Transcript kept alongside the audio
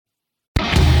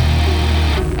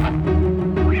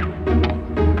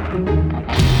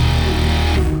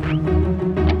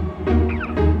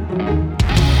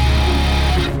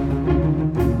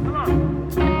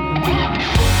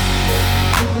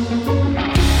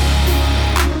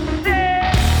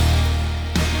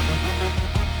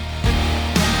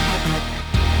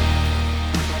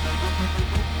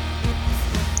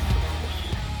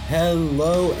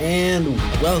Hello and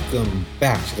welcome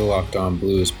back to the Locked On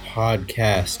Blues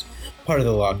podcast, part of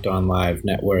the Locked On Live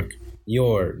Network,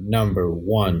 your number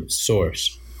one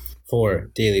source for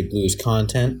daily Blues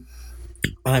content.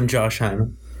 I'm Josh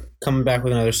Hyman, coming back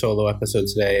with another solo episode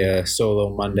today, a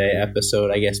solo Monday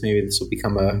episode. I guess maybe this will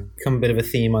become a bit of a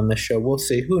theme on this show. We'll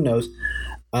see. Who knows?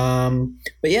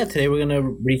 But yeah, today we're gonna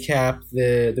recap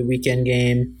the weekend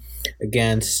game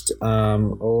against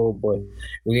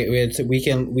we had a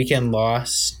weekend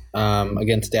loss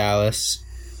against Dallas,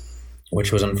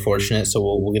 which was unfortunate. So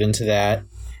we'll get into that,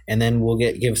 and then we'll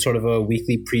give sort of a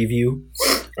weekly preview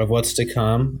of what's to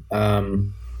come.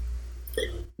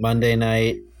 Monday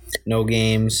night, no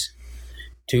games.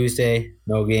 Tuesday,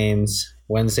 no games.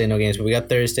 Wednesday, no games. But we got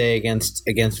Thursday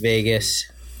against Vegas.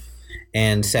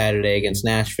 And Saturday against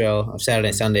Nashville.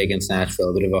 Saturday, Sunday against Nashville.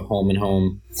 A bit of a home and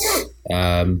home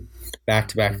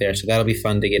back-to-back there. So that'll be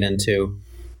fun to get into.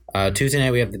 Tuesday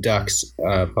night we have the Ducks.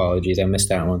 Apologies, I missed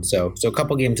that one. So a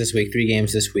couple games this week, 3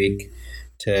 games this week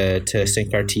to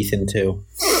sink our teeth into.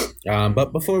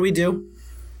 But before we do,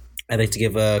 I'd like to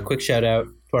give a quick shout-out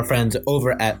to our friends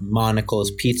over at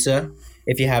Monocle's Pizza.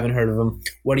 If you haven't heard of them,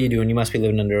 what are you doing? You must be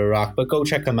living under a rock. But go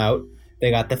check them out.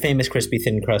 They got the famous crispy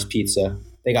thin crust pizza.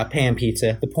 They got pan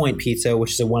pizza, the point pizza,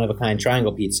 which is a one-of-a-kind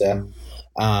triangle pizza.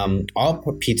 All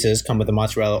pizzas come with a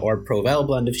mozzarella or Provel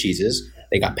blend of cheeses.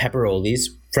 They got pepperolis,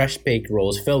 fresh baked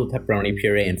rolls filled with pepperoni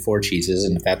puree and 4 cheeses.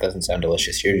 And if that doesn't sound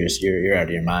delicious, you're out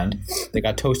of your mind. They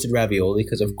got toasted ravioli,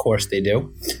 because of course they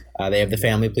do. They have the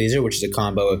family pleaser, which is a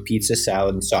combo of pizza,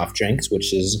 salad, and soft drinks,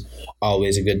 which is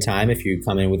always a good time if you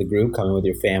come in with a group, come in with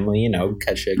your family.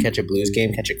 Catch a Blues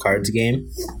game, catch a Cards game.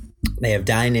 They have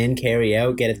dine in, carry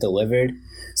out, get it delivered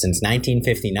since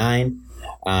 1959.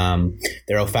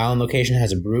 Their O'Fallon location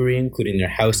has a brewery, including their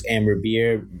House Amber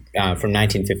beer from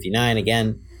 1959,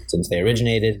 again, since they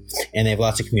originated. And they have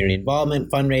lots of community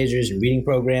involvement, fundraisers, and reading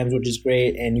programs, which is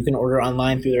great. And you can order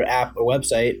online through their app or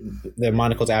website, their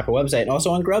Monocle's app or website, and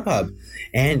also on Grubhub.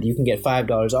 And you can get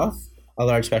 $5 off a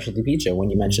large specialty pizza when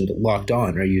you mentioned Locked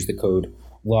On or use the code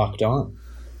Locked On.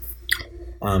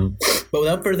 But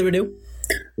without further ado,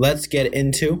 let's get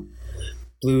into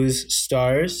Blues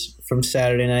Stars from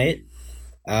Saturday night.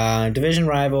 Division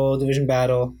rival, division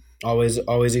battle, always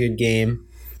a good game.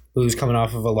 Blues coming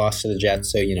off of a loss to the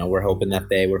Jets, so we're hoping that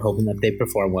they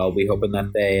perform well. We're hoping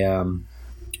that they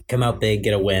come out big,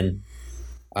 get a win.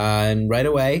 And right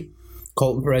away,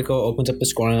 Colton Parayko opens up the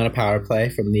scoring on a power play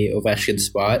from the Ovechkin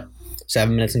spot.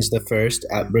 7 minutes into the first,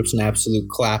 rips an absolute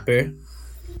clapper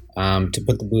to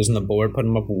put the Blues on the board, put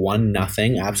them up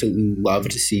 1-0. Absolutely love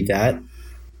to see that.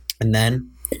 And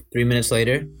then 3 minutes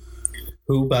later,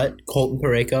 who but Colton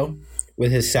Parayko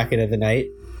with his second of the night.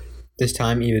 This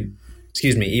time even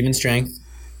strength.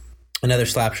 Another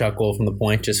slap shot goal from the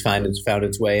point just found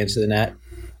its way into the net.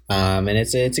 And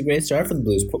it's a great start for the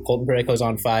Blues. Colton Parayko's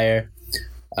on fire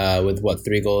with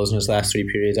 3 goals in his last 3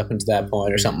 periods up until that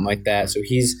point or something like that. So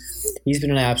he's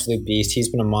been an absolute beast. He's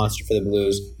been a monster for the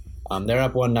Blues. They're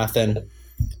up 1-0.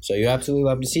 So you absolutely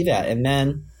love to see that. And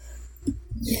then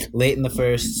late in the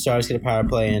first, Stars get a power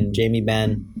play, and Jamie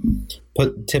Benn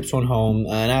tips one home.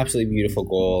 An absolutely beautiful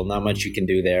goal. Not much you can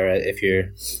do there if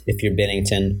you're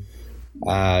Binnington.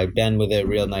 Benn with a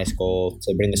real nice goal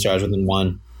to bring the Stars within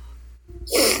 1.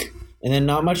 And then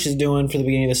not much is doing for the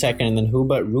beginning of the second, and then who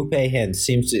but Roope Hintz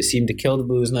seems to kill the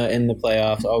Blues in the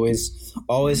playoffs. Always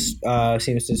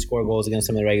seems to score goals against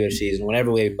them in the regular season.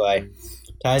 Whenever we play,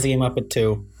 ties the game up at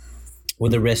 2.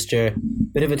 With a wrister.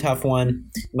 Bit of a tough one.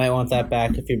 You might want that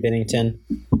back if you're Binnington.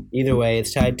 Either way,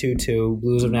 it's tied 2-2.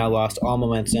 Blues have now lost all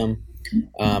momentum.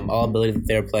 All ability that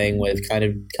they're playing with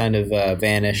kind of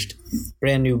vanished.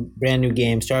 Brand new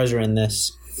game. Stars are in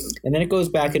this. And then it goes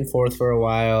back and forth for a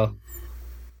while.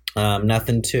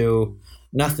 Nothing too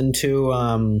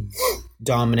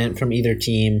dominant from either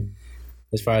team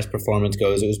as far as performance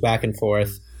goes. It was back and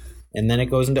forth. And then it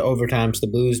goes into overtime. So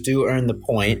the Blues do earn the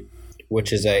point,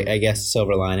 which is, I guess, a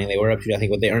silver lining. They were up 2-0,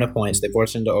 but they earn a point, so they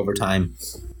forced it into overtime.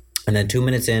 And then 2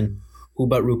 minutes in, who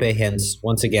but Roope Hintz,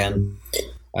 once again,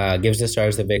 gives the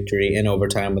Stars the victory in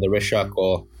overtime with a wrist shot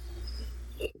goal.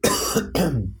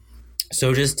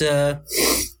 So just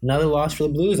another loss for the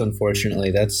Blues,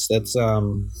 unfortunately. That's a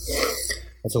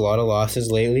lot of losses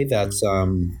lately. That's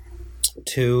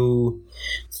 2,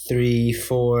 3,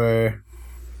 4,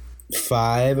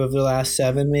 5 of the last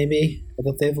 7, maybe,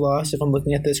 that they've lost, if I'm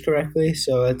looking at this correctly.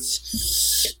 So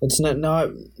it's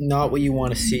not what you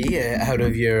want to see out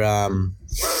of your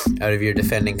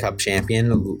defending Cup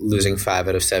champion, losing 5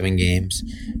 out of 7 games.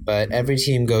 But every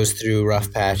team goes through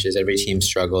rough patches. Every team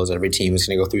struggles. Every team is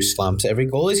going to go through slumps. Every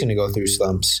goalie is going to go through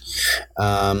slumps.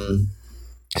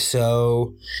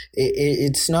 So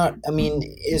it's not. I mean,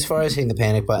 as far as hitting the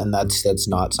panic button, that's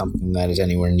not something that is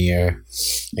anywhere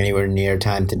near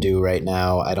time to do right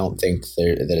now. I don't think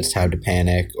that it's time to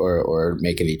panic or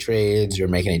make any trades or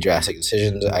make any drastic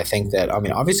decisions. I think that, I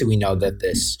mean, obviously we know that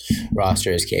this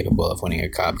roster is capable of winning a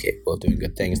cup, capable of doing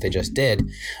good things. They just did.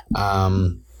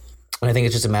 And I think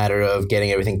it's just a matter of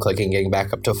getting everything clicking, getting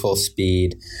back up to full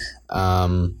speed.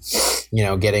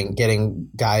 Getting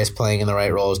guys playing in the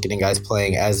right roles, getting guys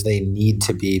playing as they need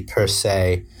to be per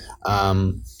se.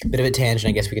 Bit of a tangent,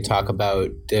 I guess we could talk about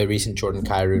the recent Jordan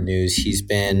Kyrou news. He's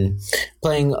been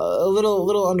playing a little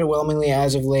underwhelmingly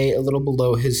as of late, a little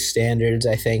below his standards,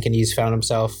 I think, and he's found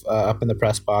himself up in the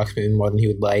press box maybe more than he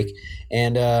would like.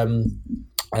 And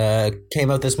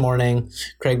came out this morning.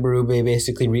 Craig Berube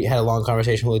basically had a long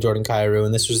conversation with Jordan Kyrou,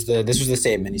 and this was the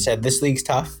statement. He said, "This league's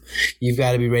tough. You've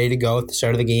got to be ready to go at the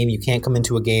start of the game. You can't come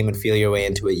into a game and feel your way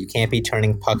into it. You can't be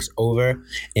turning pucks over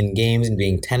in games and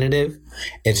being tentative.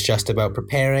 It's just about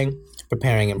preparing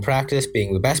in practice,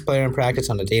 being the best player in practice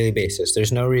on a daily basis.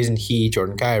 There's no reason he,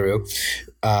 Jordan Kyrou,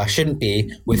 shouldn't be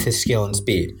with his skill and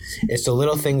speed. It's the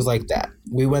little things like that.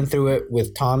 We went through it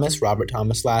with Robert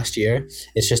Thomas last year.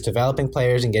 It's just developing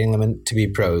players and getting them to be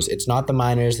pros. It's not the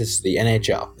minors. This is the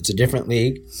NHL. It's a different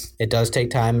league. It does take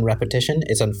time and repetition.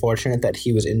 It's unfortunate that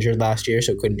he was injured last year,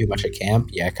 so couldn't do much at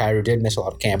camp. Yeah, Kyrou did miss a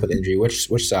lot of camp with injury, which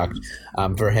sucked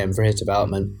for him, for his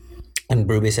development." And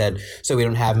Berube said, "So we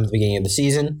don't have him at the beginning of the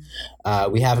season.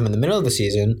 We have him in the middle of the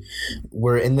season.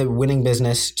 We're in the winning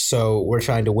business, so we're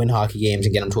trying to win hockey games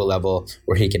and get him to a level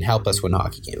where he can help us win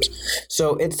hockey games."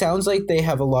 So it sounds like they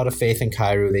have a lot of faith in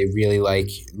Kyrou. They really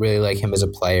like him as a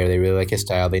player. They really like his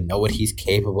style. They know what he's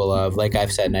capable of. Like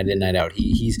I've said night in, night out,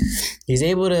 he's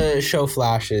able to show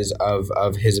flashes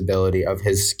of his ability, of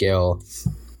his skill,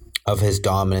 of his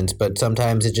dominance, but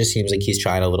sometimes it just seems like he's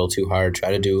trying a little too hard,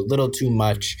 try to do a little too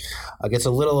much, gets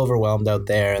a little overwhelmed out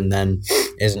there, and then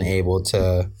isn't able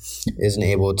to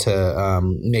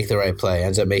make the right play,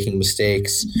 ends up making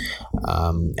mistakes,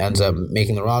 ends up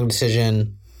making the wrong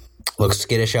decision, looks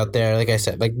skittish out there. Like I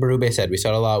said, like Berube said, we saw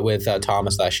it a lot with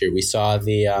Thomas last year. We saw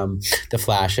the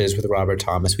flashes with Robert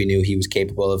Thomas. We knew he was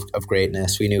capable of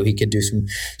greatness. We knew he could do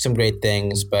some great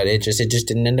things, but it just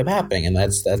didn't end up happening. And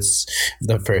that's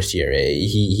the first year.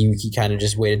 He kind of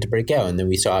just waited to break out, and then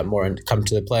we saw it more come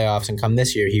to the playoffs. And come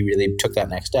this year, he really took that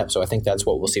next step. So I think that's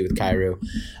what we'll see with Kyrou.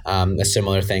 A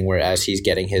similar thing where as he's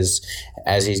getting his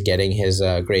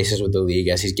graces with the league,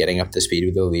 as he's getting up to speed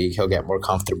with the league, he'll get more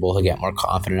comfortable, he'll get more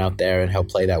confident out there, and he'll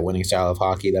play that winning style of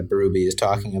hockey that Berube is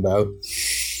talking about.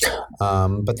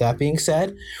 But that being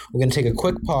said, we're going to take a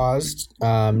quick pause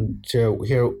to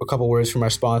hear a couple words from our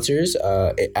sponsors,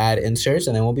 ad inserts,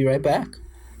 and then we'll be right back.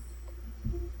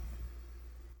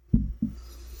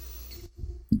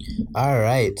 All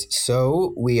right,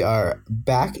 so we are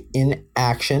back in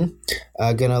action.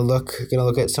 Gonna look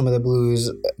at some of the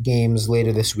Blues games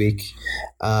later this week.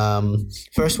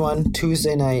 First one,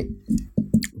 Tuesday night,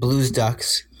 Blues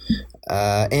Ducks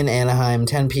in Anaheim,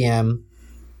 10 p.m.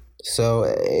 So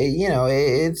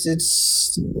it's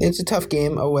a tough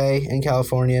game away in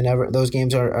California. Those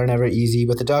games are never easy.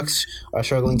 But the Ducks are a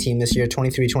struggling team this year,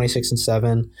 23, 26, and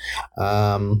 7.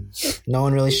 No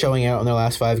one really showing out in their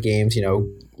last 5 games.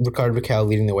 Rickard Rakell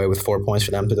leading the way with 4 points for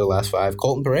them through the last 5.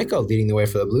 Colton Parayko leading the way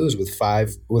for the Blues with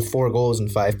 4 goals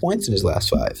and 5 points in his last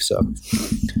 5. So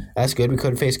that's good. We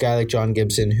could face a guy like John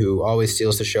Gibson, who always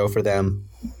steals the show for them.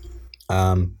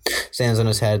 Stands on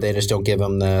his head. They just don't give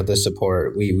him the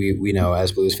support. We know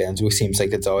as Blues fans. It seems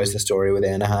like it's always the story with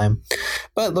Anaheim.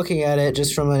 But looking at it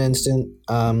just from an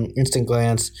instant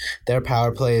glance, their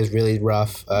power play is really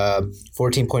rough.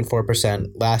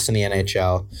 14.4%, last in the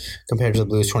NHL, compared to the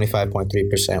Blues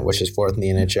 25.3%, which is 4th in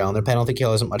the NHL. And their penalty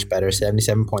kill isn't much better,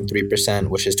 77.3%,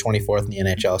 which is 24th in the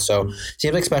NHL. So it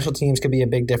seems like special teams could be a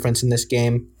big difference in this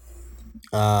game.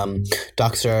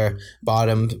 Ducks are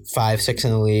bottom 5-6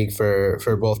 in the league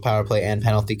for both power play and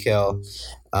penalty kill.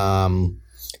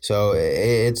 So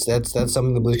that's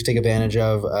something the Blues could take advantage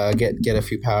of. Get a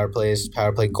few power play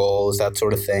goals, that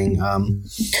sort of thing.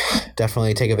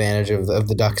 Definitely take advantage of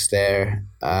the Ducks there.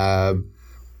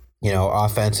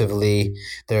 Offensively,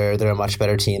 they're a much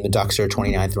better team. The Ducks are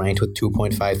 29th ranked with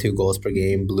 2.52 goals per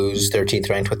game. Blues 13th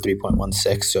ranked with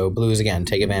 3.16. So Blues, again,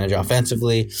 take advantage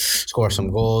offensively, score some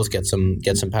goals, get some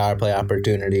power play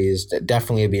opportunities.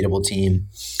 Definitely a beatable team.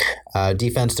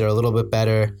 Defense, they're a little bit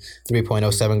better.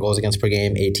 3.07 goals against per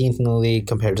game, 18th in the league,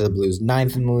 compared to the Blues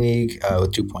 9th in the league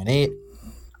with 2.8.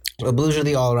 The Blues are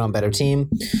the all-around better team.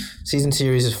 Season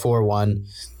series is 4-1.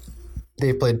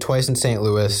 They've played twice in St.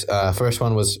 Louis. First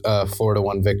one was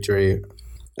 4-1 victory.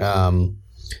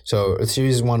 So the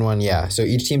series is 1-1, yeah. So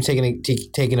each team taking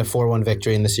a 4-1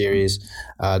 victory in the series.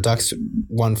 Ducks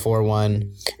won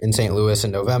 4-1 in St. Louis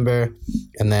in November,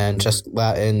 and then just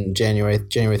in January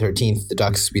 13th, the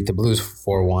Ducks beat the Blues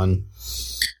 4-1.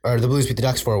 Or the Blues beat the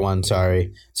Ducks 4-1,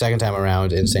 sorry. Second time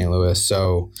around in St. Louis.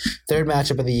 So third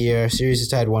matchup of the year. Series is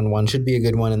tied 1-1. Should be a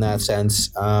good one in that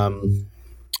sense.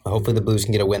 Hopefully the Blues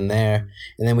can get a win there.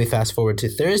 And then we fast forward to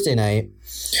Thursday night,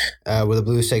 where the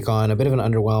Blues take on a bit of an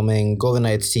underwhelming Golden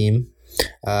Knights team.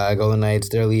 Golden Knights,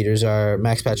 their leaders are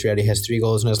Max Pacioretty has 3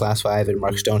 goals in his last 5, and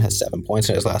Mark Stone has 7 points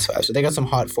in his last 5. So they got some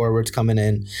hot forwards coming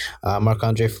in.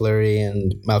 Marc-Andre Fleury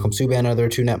and Malcolm Subban are their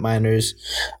 2 netminders.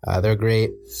 They're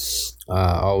great.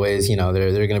 Always, they're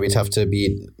going to be tough to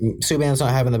beat. Subban's not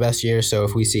having the best year, so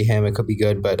if we see him, it could be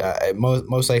good. But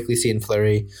most likely seeing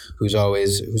Fleury, who's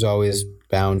always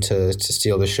bound to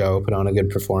steal the show, put on a good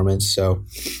performance. So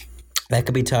that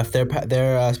could be tough.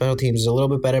 Their special teams is a little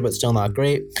bit better, but still not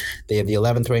great. They have the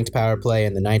 11th ranked power play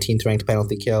and the 19th ranked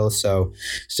penalty kill, so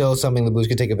still something the Blues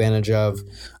could take advantage of.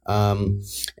 And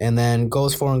then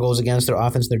goals for and goals against, their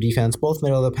offense and their defense, both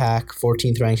middle of the pack,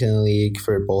 14th ranked in the league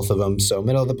for both of them. So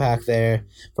middle of the pack there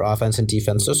for offense and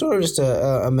defense. So sort of just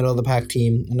a middle of the pack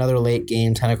team. Another late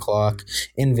game, 10 o'clock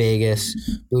in Vegas.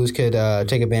 Blues could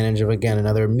take advantage of, again,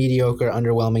 another mediocre,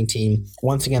 underwhelming team.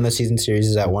 Once again, the season series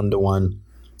is at 1-1.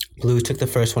 Blues took the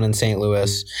first one in St.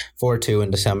 Louis, 4-2 in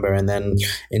December, and then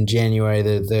in January,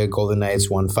 the Golden Knights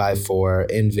won 5-4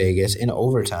 in Vegas in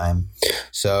overtime.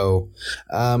 So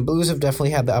Blues have definitely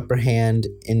had the upper hand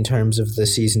in terms of the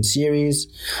season series.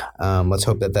 Let's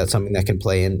hope that that's something that can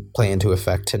play into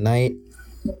effect tonight,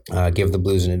 give the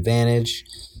Blues an advantage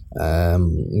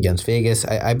against Vegas.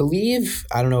 I believe,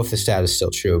 I don't know if the stat is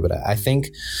still true, but I think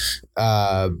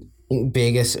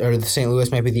Vegas or the St. Louis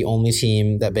might be the only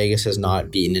team that Vegas has not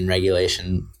beaten in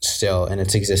regulation still in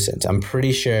its existence. I'm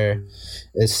pretty sure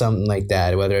it's something like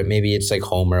that, whether maybe it's like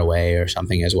home or away or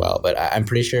something as well. But I'm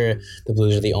pretty sure the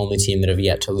Blues are the only team that have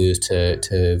yet to lose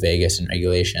to Vegas in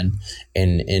regulation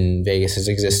in Vegas's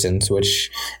existence,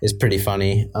 which is pretty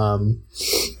funny.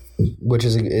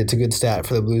 It's a good stat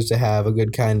for the Blues to have a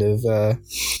good kind of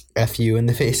FU in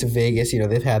the face of Vegas.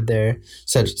 They've had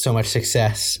so much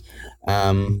success.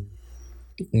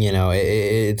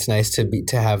 It's nice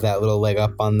to have that little leg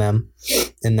up on them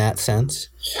in that sense.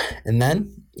 And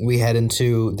then we head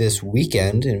into this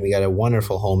weekend, and we got a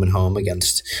wonderful home and home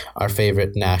against our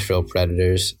favorite Nashville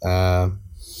Predators.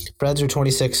 Preds are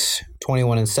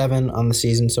 26-21-7 on the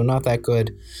season, so not that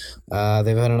good.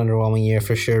 They've had an underwhelming year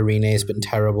for sure. Rene's been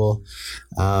terrible.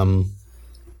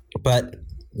 But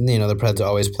the Preds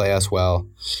always play us well.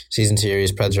 Season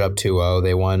series, Preds are up 2-0.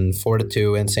 They won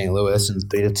 4-2 in St. Louis and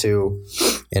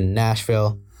 3-2 in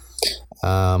Nashville.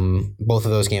 Both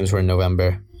of those games were in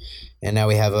November. And now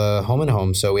we have a home and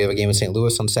home. So we have a game in St.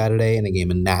 Louis on Saturday and a game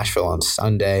in Nashville on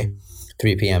Sunday,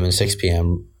 3 p.m. and 6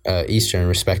 p.m. Eastern,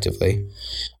 respectively.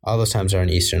 All those times are in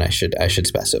Eastern. I should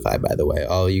specify, by the way.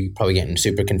 All you probably getting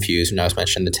super confused when I was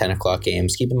mentioning the 10 o'clock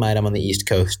games. Keep in mind I'm on the East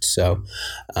Coast, so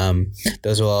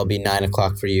those will all be 9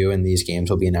 o'clock for you, and these games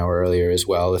will be an hour earlier as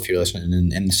well if you're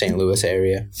listening in the St. Louis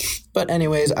area. But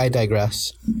anyways, I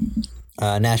digress.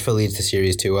 Nashville leads the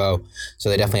series 2-0, so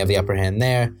they definitely have the upper hand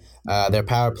there. Their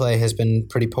power play has been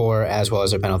pretty poor, as well as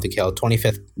their penalty kill.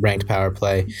 25th ranked power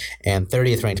play and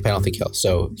 30th ranked penalty kill.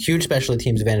 So huge special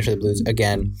teams advantage for the Blues.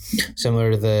 Again,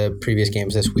 similar to the previous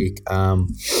games this week.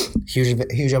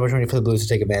 Huge opportunity for the Blues to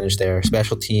take advantage there.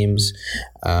 Special teams,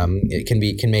 it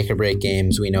can make or break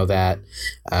games. We know that.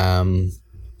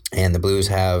 And the Blues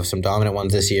have some dominant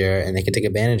ones this year, and they can take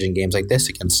advantage in games like this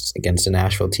against a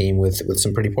Nashville team with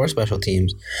some pretty poor special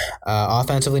teams.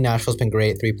 Offensively, Nashville's been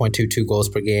great, 3.22 goals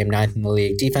per game, 9th in the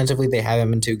league. Defensively, they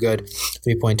haven't been too good,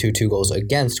 3.22 goals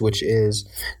against, which is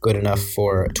good enough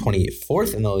for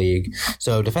 24th in the league.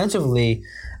 So defensively,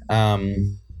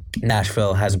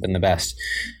 Nashville hasn't been the best.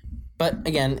 But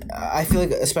again, I feel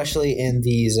like especially in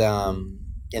these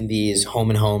home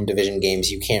and home division games,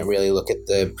 you can't really look at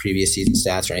the previous season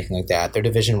stats or anything like that. Their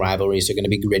division rivalries are going to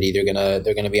be gritty. They're going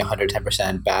to be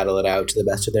 110%, battle it out to the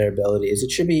best of their abilities. It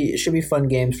should be fun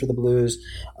games for the Blues.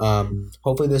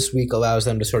 Hopefully this week allows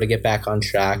them to sort of get back on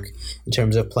track in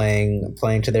terms of playing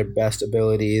to their best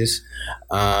abilities.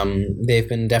 They've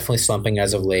been definitely slumping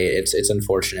as of late. It's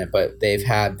unfortunate, but they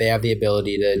have the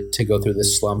ability to go through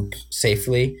this slump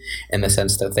safely, in the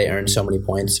sense that they earned so many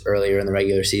points earlier in the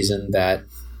regular season that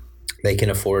they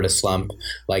can afford a slump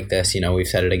like this. We've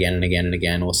said it again and again and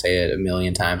again. We'll say it a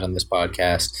million times on this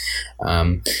podcast.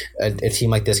 A team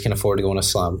like this can afford to go in a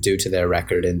slump due to their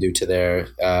record and due to their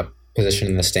position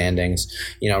in the standings.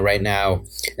 Right now,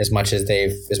 as much as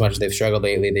they've struggled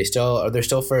lately, they're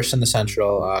still first in the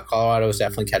Central. Colorado is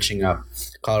definitely catching up.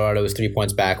 Colorado is 3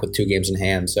 points back with 2 games in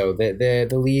hand, so the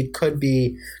lead could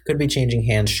be changing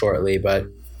hands shortly, but.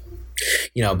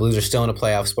 Blues are still in a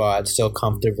playoff spot, still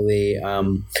comfortably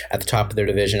at the top of their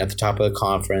division, at the top of the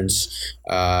conference.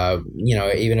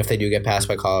 Even if they do get passed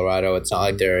by Colorado, it's not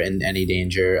like they're in any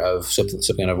danger of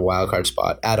slipping out of a wild card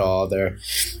spot at all. They're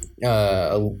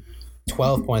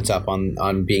 12 points up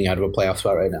on being out of a playoff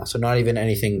spot right now, so not even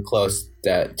anything close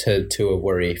to a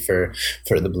worry for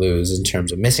the Blues in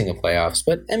terms of missing the playoffs.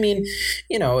 But I mean,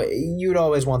 you'd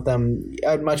always want them.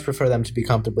 I'd much prefer them to be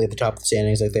comfortably at the top of the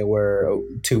standings like they were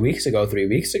 2 weeks ago, 3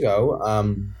 weeks ago.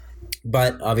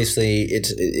 But obviously,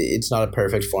 it's not a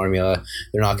perfect formula.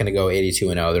 They're not going to go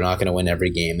 82-0. They're not going to win every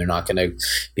game. They're not going to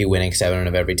be winning 7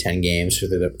 of every 10 games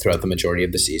throughout the majority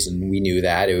of the season. We knew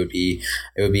that it would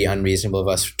be unreasonable of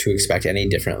us to expect any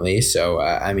differently. So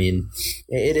I mean,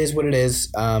 it is what it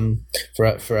is.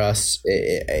 For us,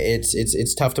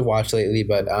 it's tough to watch lately,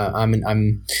 but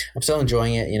I'm still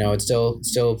enjoying it. It's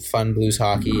still fun Blues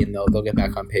hockey, and they'll get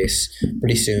back on pace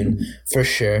pretty soon for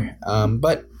sure.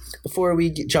 But before we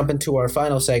jump into our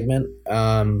final segment,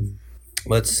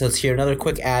 let's hear another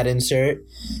quick ad insert,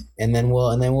 and then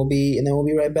we'll be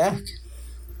right back.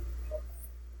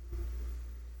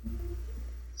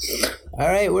 All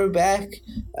right, we're back.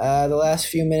 The last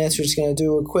few minutes, we're just gonna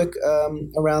do a quick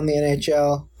around the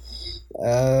NHL.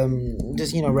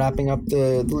 Just wrapping up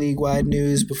the league-wide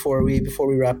news before we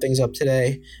wrap things up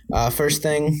today. First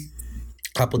thing,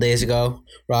 a couple days ago,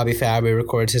 Robbie Fabry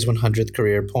records his 100th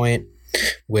career point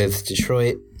with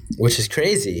Detroit, which is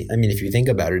crazy. I mean, if you think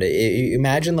about it,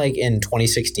 imagine like in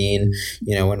 2016,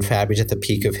 when Fabry's at the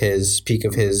peak of his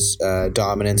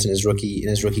dominance in his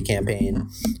rookie campaign,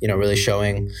 really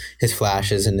showing his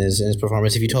flashes and his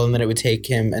performance. If you told him that it would take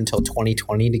him until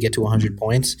 2020 to get to 100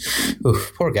 points,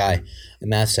 oof, poor guy in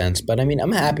that sense. But I mean,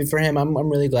 I'm happy for him. I'm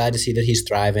really glad to see that he's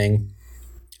thriving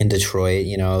in Detroit.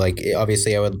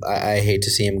 Obviously I hate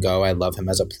to see him go. I love him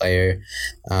as a player.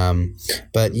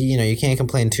 But you can't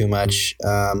complain too much.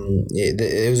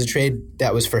 It was a trade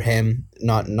that was for him,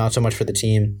 not so much for the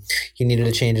team. He needed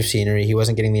a change of scenery. He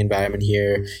wasn't getting the environment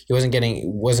here. He wasn't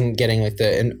getting like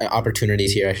the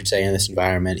opportunities here, I should say, in this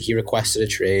environment. He requested a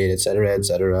trade, et cetera, et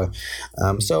cetera.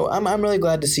 So I'm really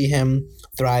glad to see him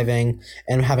thriving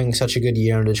and having such a good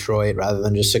year in Detroit rather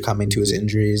than just succumbing to his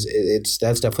injuries.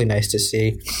 That's definitely nice to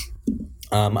see.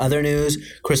 Other news,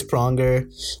 Chris Pronger,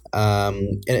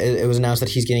 it was announced that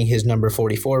he's getting his number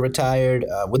 44 retired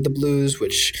with the Blues,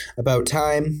 which about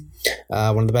time.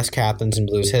 One of the best captains in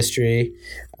Blues history.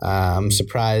 I'm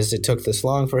surprised it took this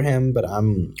long for him, but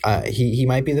he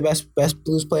might be the best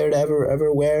Blues player to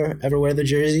ever wear the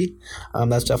jersey.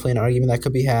 That's definitely an argument that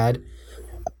could be had.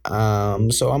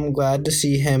 So I'm glad to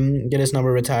see him get his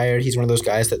number retired. He's one of those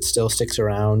guys that still sticks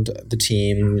around the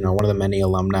team, one of the many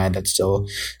alumni that still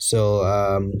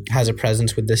has a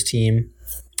presence with this team,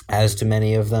 as to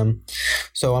many of them.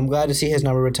 So I'm glad to see his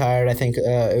number retired. I think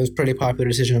it was a pretty popular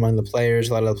decision among the players.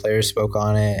 A lot of the players spoke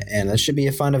on it, and it should be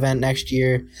a fun event next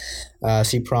year.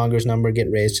 See Pronger's number get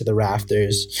raised to the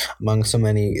rafters among so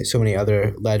many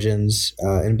other legends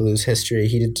in Blues history.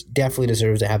 He definitely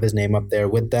deserves to have his name up there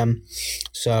with them.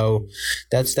 So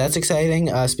that's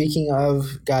exciting. Speaking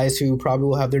of guys who probably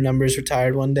will have their numbers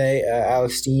retired one day,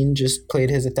 Alex Steen just played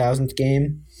his 1,000th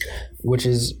game, which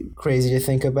is crazy to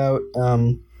think about.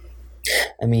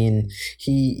 I mean,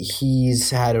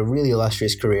 he's had a really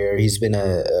illustrious career. He's been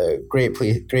a great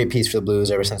piece for the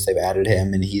Blues ever since they've added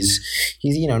him, and he's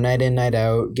night in, night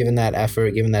out, given that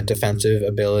effort, given that defensive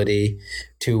ability,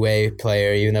 two-way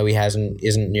player. Even though he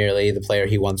isn't nearly the player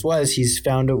he once was, he's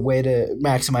found a way to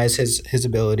maximize his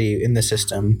ability in the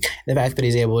system. The fact that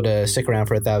he's able to stick around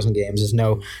for 1,000 games is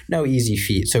no easy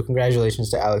feat. So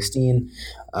congratulations to Alex Steen.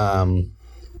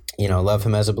 Love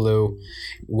him as a Blue.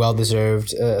 Well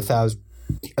deserved.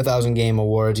 1,000 game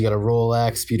awards. You got a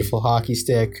Rolex, beautiful hockey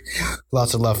stick,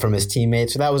 lots of love from his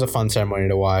teammates. So that was a fun ceremony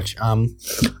to watch.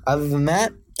 Other than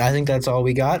that, I think that's all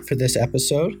we got for this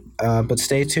episode. But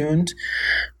stay tuned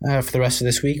for the rest of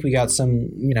this week. We got some,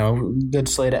 good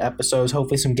slate of episodes.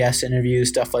 Hopefully some guest interviews,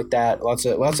 stuff like that. Lots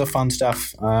of fun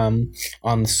stuff on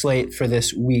the slate for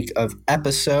this week of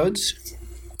episodes.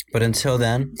 But until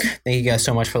then, thank you guys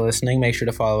so much for listening. Make sure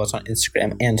to follow us on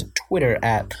Instagram and Twitter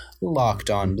at Locked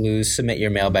On Blues. Submit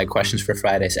your mailbag questions for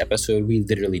Friday's episode. We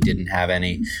literally didn't have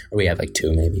any, or we had like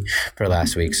 2 maybe for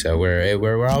last week. So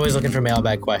we're always looking for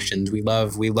mailbag questions. We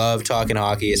love talking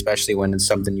hockey, especially when it's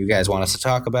something you guys want us to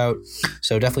talk about.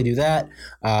 So definitely do that.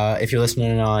 If you're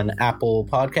listening on Apple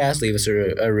Podcasts, leave us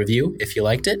a review if you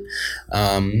liked it.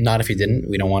 Not if you didn't.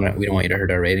 We don't want you to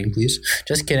hurt our rating, please.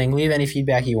 Just kidding. Leave any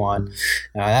feedback you want.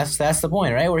 That's the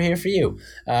point, right? We're here for you.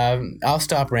 I'll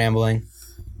stop rambling.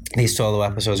 These solo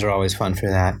episodes are always fun for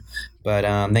that. But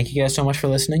thank you guys so much for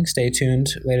listening. Stay tuned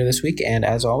later this week. And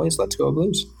as always, let's go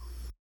Blues.